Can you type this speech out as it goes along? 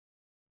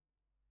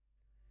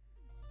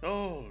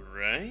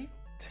Alright,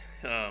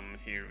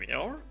 here we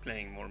are,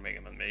 playing more Mega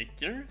Man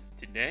Maker.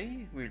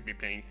 Today we'll be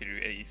playing through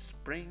a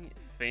spring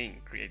thing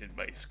created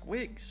by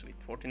Squiggs with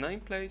 49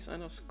 plays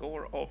and a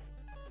score of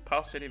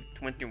positive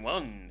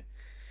 21.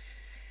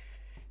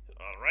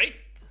 Alright,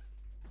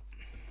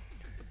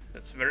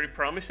 that's very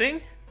promising.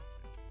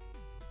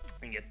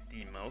 And get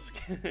the mouse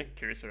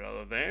cursor out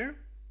of there.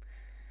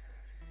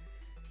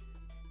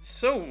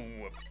 So,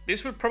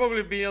 this will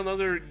probably be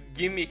another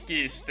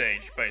gimmicky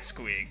stage by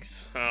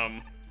Squiggs.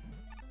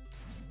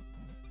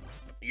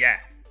 Yeah,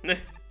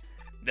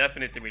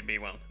 definitely will be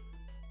one.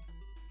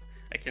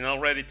 I can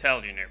already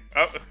tell you now.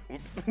 Oh,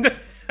 oops.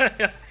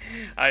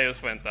 I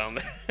just went down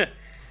there.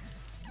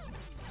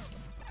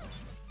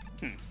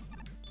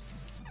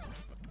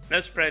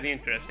 That's pretty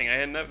interesting. I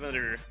had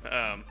never,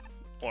 I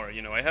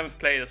haven't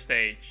played a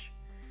stage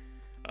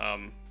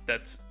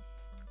that's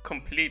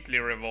completely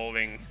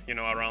revolving,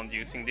 around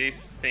using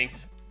these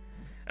things.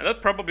 And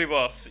that probably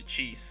was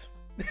cheese.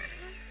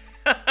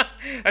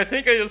 I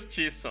think I just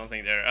cheesed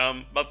something there.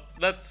 But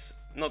let's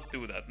not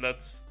do that.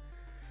 Let's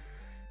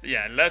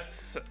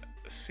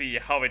see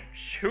how it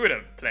should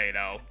have played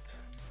out.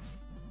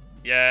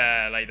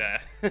 Yeah, like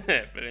that.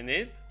 Very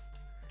neat.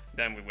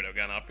 Then we would have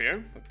gone up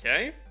here.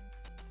 Okay.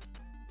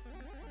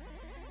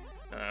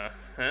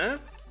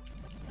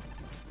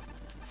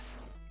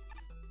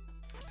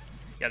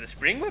 Yeah, the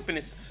spring weapon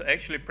is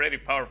actually pretty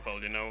powerful,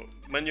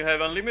 When you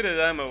have unlimited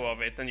ammo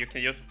of it and you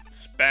can just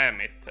spam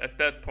it, at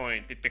that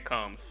point it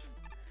becomes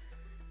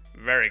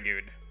very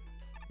good.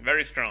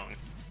 Very strong.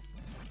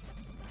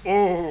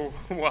 Oh,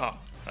 wow.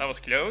 That was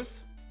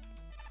close.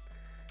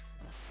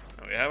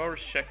 Now we have our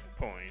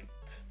checkpoint.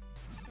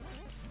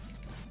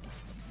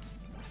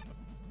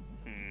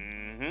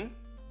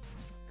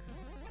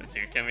 Let's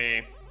see, can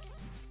we...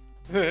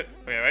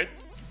 wait.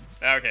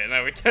 Okay,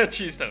 now we can't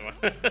choose that one.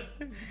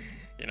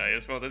 I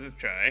just wanted to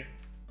try.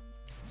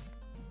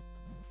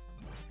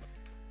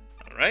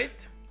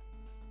 Alright.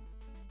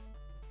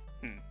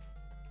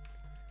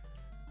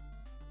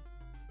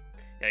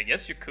 Yeah, I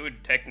guess you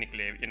could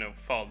technically,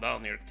 fall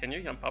down here. Can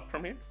you jump up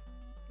from here?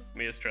 Let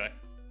me just try.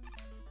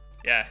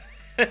 Yeah.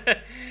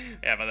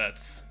 Yeah, but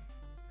that's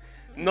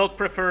not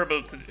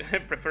preferable to...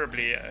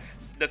 preferably,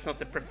 that's not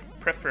the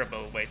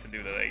preferable way to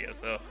do that, I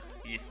guess. Oh,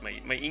 yes,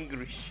 my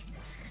English.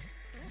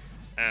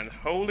 And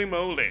holy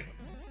moly.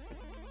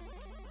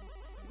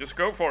 Just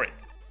go for it.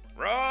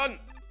 Run!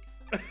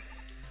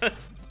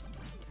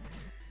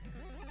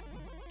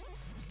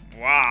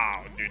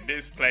 Wow, dude,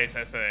 this place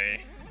has a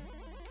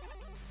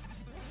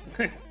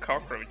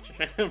cockroach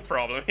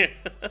problem here.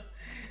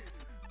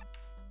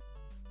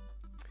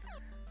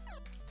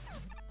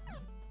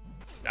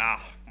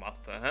 Ah, what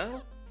the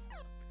hell?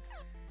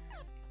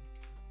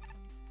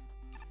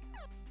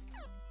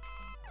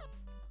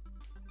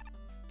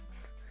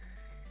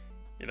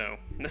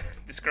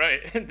 This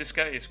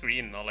guy is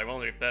green and all. I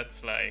wonder if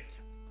that's like,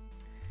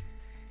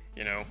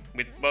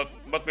 with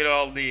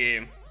all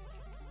the,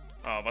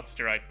 what's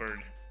the right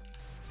word?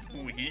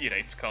 Uhyra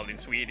it's called in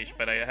Swedish,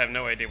 but I have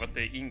no idea what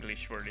the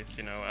English word is,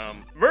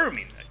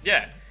 vermin,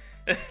 yeah.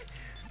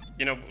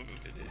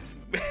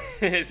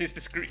 Since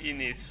the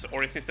screen is,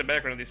 or since the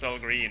background is all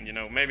green,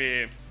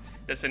 maybe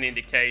that's an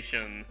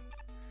indication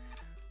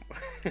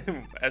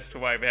as to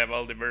why we have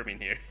all the vermin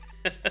here.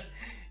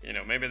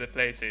 Maybe the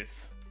place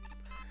is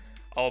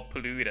all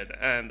polluted,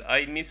 and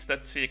I missed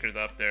that secret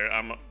up there.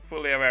 I'm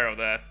fully aware of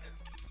that.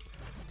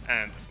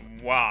 And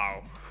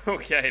wow,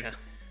 okay then.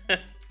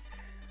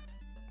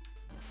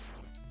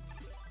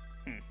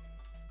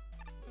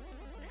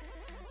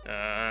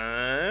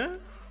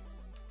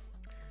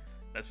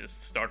 Let's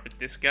just start with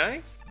this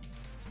guy.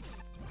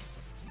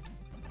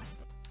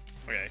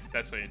 Okay,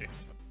 that's how you do.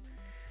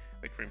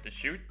 Wait for him to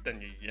shoot, then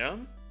you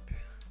jump.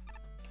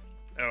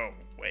 Oh,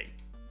 wait.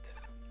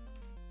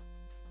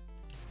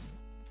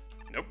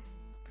 Nope.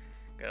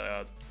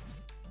 Gotta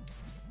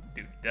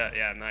do that.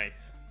 Yeah,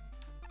 nice.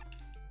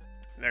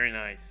 Very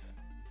nice.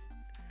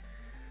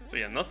 So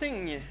yeah,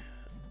 nothing...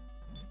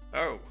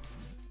 Oh.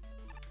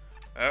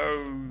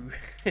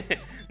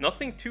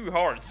 Nothing too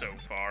hard so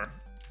far.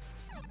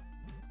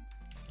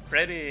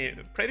 Pretty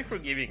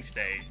forgiving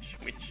stage,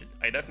 which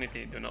I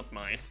definitely do not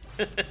mind.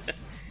 It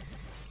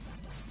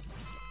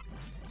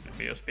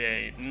will just be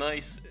a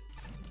nice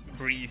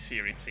breeze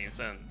here, it seems.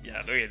 And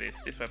yeah, look at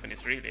this. This weapon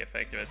is really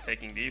effective at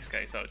taking these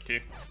guys out too.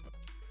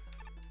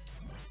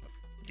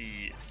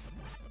 The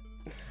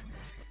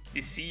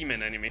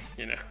seaman enemy,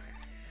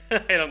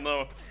 I don't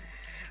know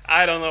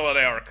what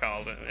they are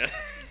called.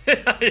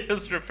 I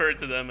just refer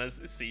to them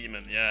as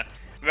seamen. Yeah,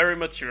 very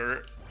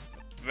mature,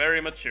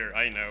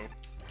 I know,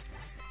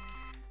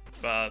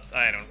 but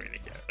I don't really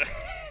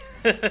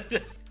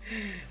care.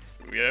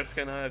 You're just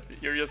gonna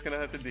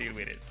have to deal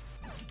with it.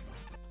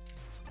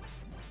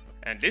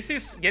 And this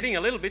is getting a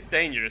little bit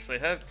dangerous, I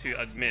have to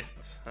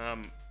admit. I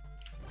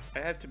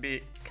have to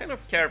be kind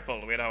of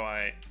careful with how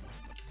I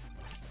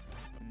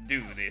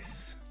do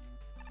this.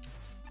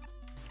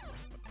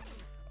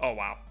 Oh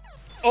wow.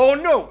 Oh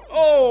no!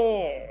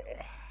 Oh!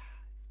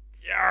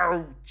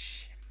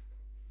 Ouch!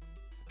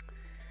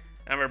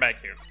 And we're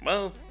back here.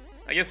 Well,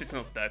 I guess it's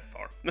not that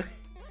far. And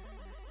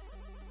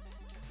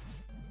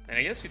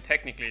I guess you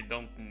technically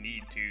don't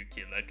need to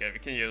kill that guy. We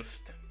can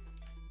just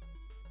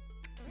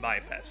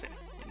bypass him.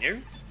 In here.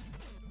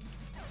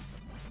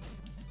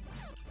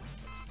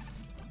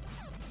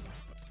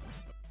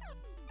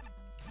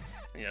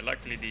 Yeah,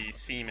 luckily the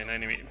seaman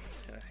enemy.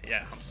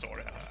 Yeah, I'm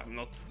sorry. I'm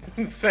not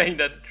saying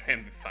that to try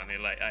and be funny.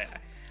 Like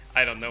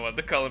I don't know what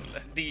to call them.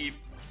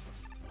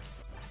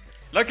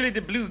 Luckily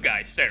the blue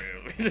guys. There we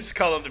go. We just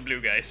call them the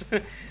blue guys.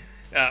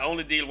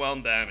 Only deal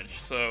 1 damage.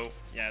 So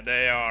yeah,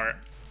 they are.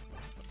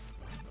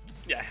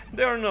 Yeah,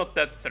 they are not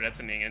that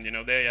threatening, and you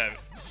know they have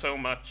so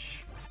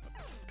much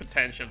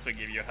potential to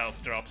give you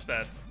health drops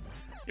that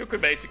you could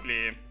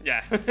basically,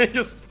 yeah,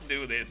 just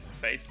do this,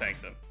 face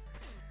tank them.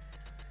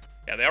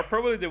 Yeah, they are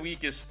probably the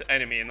weakest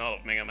enemy in all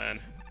of Mega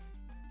Man.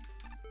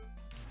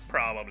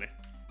 Probably.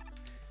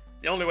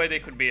 The only way they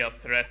could be a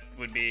threat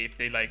would be if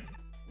they, like,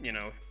 you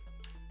know,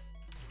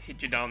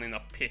 hit you down in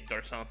a pit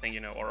or something, you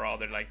know, or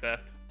rather like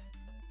that.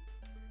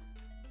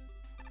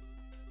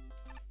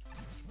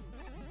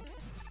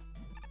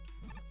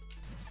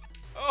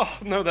 Oh,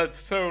 no, that's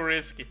so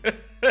risky.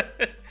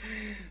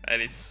 That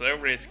is so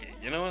risky.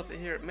 You know what,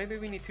 here, maybe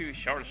we need to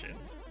charge it.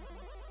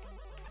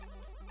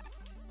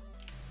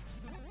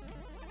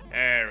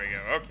 There we go,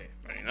 okay,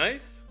 very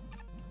nice.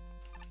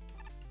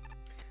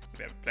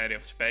 We have plenty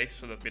of space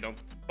so that we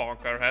don't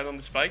bonk our head on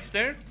the spikes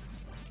there.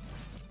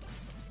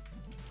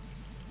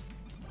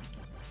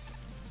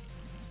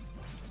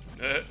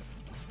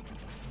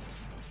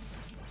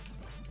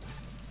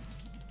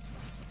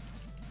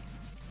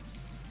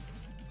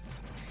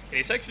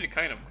 It's actually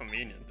kind of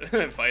convenient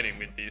fighting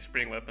with the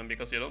spring weapon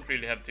because you don't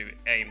really have to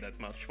aim that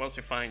much. Once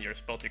you find your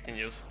spot, you can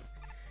just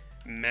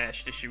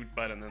mash the shoot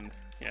button and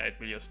yeah, it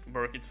will just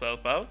work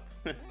itself out.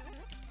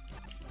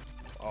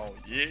 Oh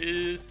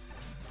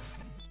yes.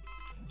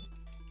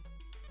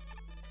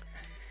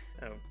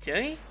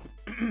 Okay.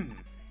 And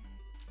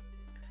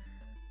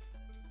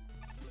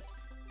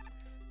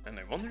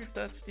I wonder if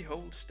that's the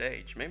whole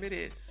stage. Maybe it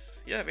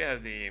is. Yeah, we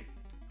have the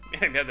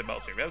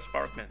boss here. We have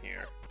Sparkman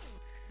here.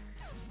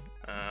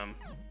 I'm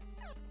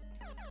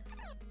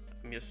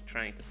just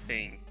trying to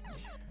think.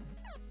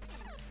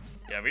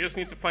 Yeah, we just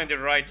need to find the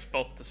right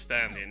spot to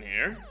stand in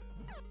here.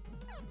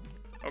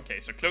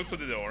 Okay, so close to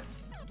the door.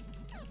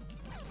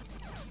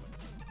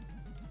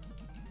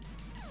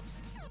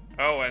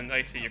 Oh, and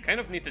I see, you kind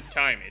of need to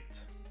time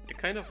it. You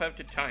kind of have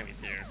to time it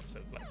here. So,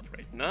 like,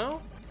 right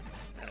now.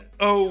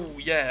 Oh,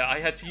 yeah, I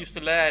had to use the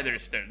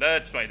ladders there.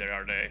 That's why they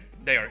are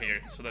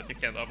here. So that you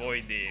can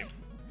avoid the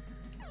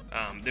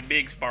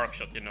big spark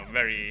shot, you know,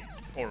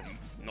 or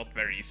not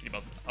very easily,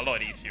 but a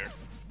lot easier.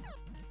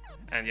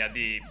 And yeah,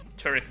 the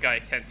turret guy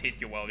can't hit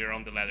you while you're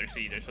on the ladders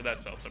either, so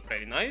that's also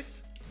pretty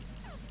nice.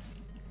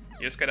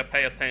 You just gotta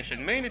pay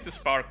attention, mainly to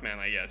Sparkman,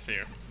 I guess,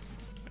 here.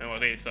 And what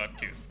they suck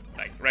too.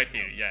 Like, right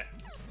here, yeah.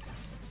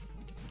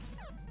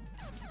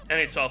 And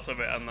it's also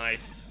a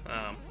nice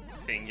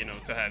thing, you know,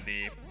 to have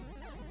the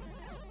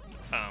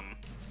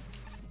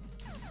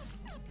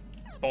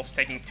boss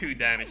taking 2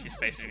 damage is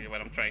basically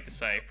what I'm trying to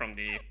say from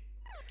the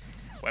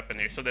weapon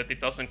here, so that it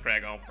doesn't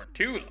drag on for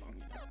too long.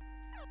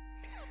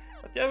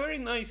 But yeah, very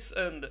nice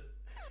and,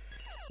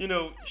 you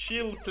know,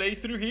 chill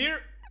playthrough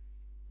here.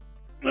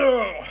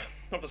 Oh,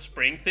 of a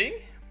spring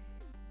thing.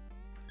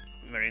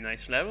 Very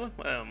nice level.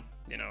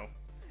 You know,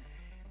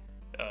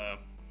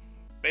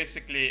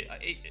 basically,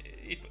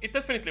 it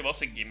definitely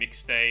was a gimmick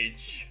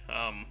stage.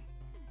 I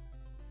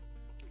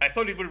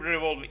thought it would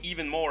revolve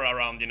even more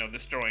around, you know,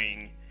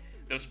 destroying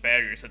those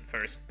barriers at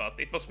first, but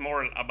it was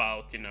more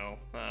about, you know,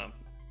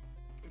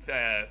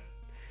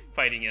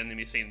 fighting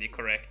enemies in the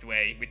correct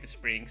way with the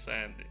springs,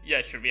 and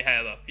yeah, sure, we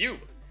had a few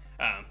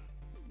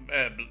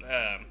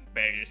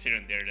barriers here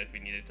and there that we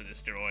needed to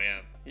destroy,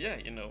 and yeah,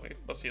 you know, it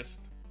was just,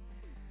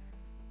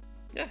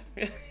 yeah,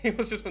 it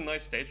was just a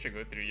nice stage to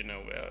go through, you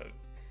know.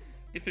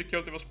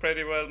 Difficulty was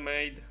pretty well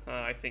made.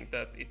 I think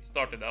that it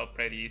started out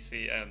pretty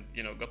easy and,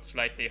 you know, got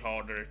slightly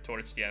harder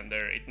towards the end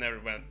there. It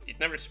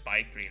never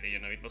spiked really, you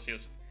know, it was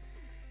just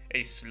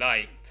a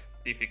slight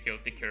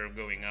difficulty curve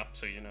going up,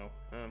 so, you know,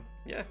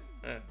 yeah.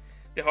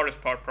 The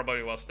hardest part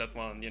probably was that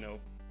one, you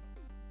know,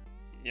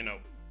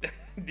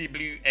 the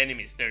blue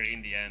enemies there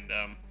in the end.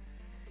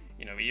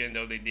 You know, even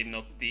though they did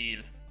not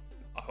deal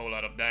a whole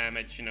lot of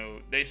damage, you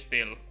know, they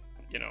still,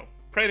 you know,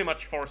 pretty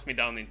much forced me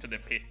down into the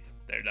pit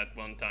there that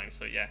one time,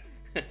 so yeah.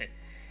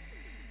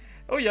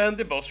 Oh yeah, and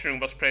the boss room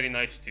was pretty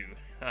nice too.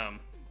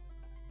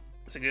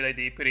 It's a good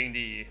idea putting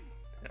the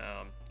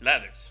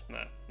ladders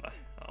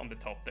on the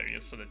top there,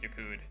 just so that you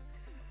could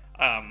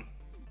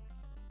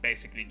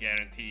basically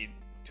guaranteed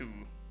to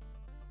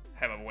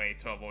have a way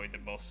to avoid the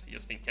boss,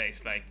 just in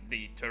case like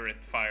the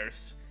turret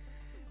fires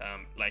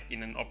like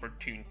in an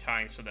opportune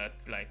time, so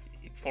that like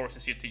it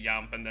forces you to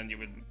jump and then you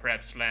will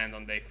perhaps land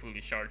on the fully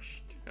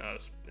charged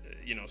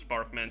you know,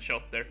 Sparkman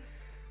shot there.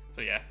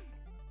 So yeah,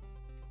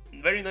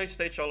 very nice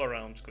stage all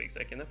around, Squiggs.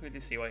 I can definitely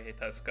see why it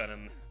has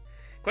gotten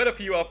quite a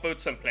few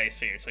upvotes and plays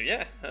here. So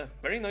yeah,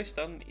 very nice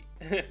done.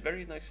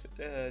 Very nice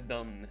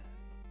done.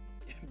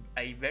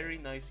 a very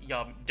nice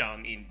job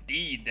done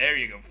indeed. There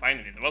you go,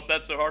 finally. Was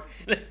that so hard?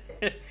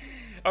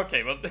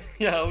 Okay, well,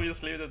 yeah, I'll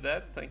just leave it at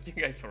that. Thank you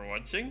guys for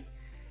watching,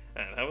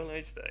 and have a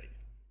nice day.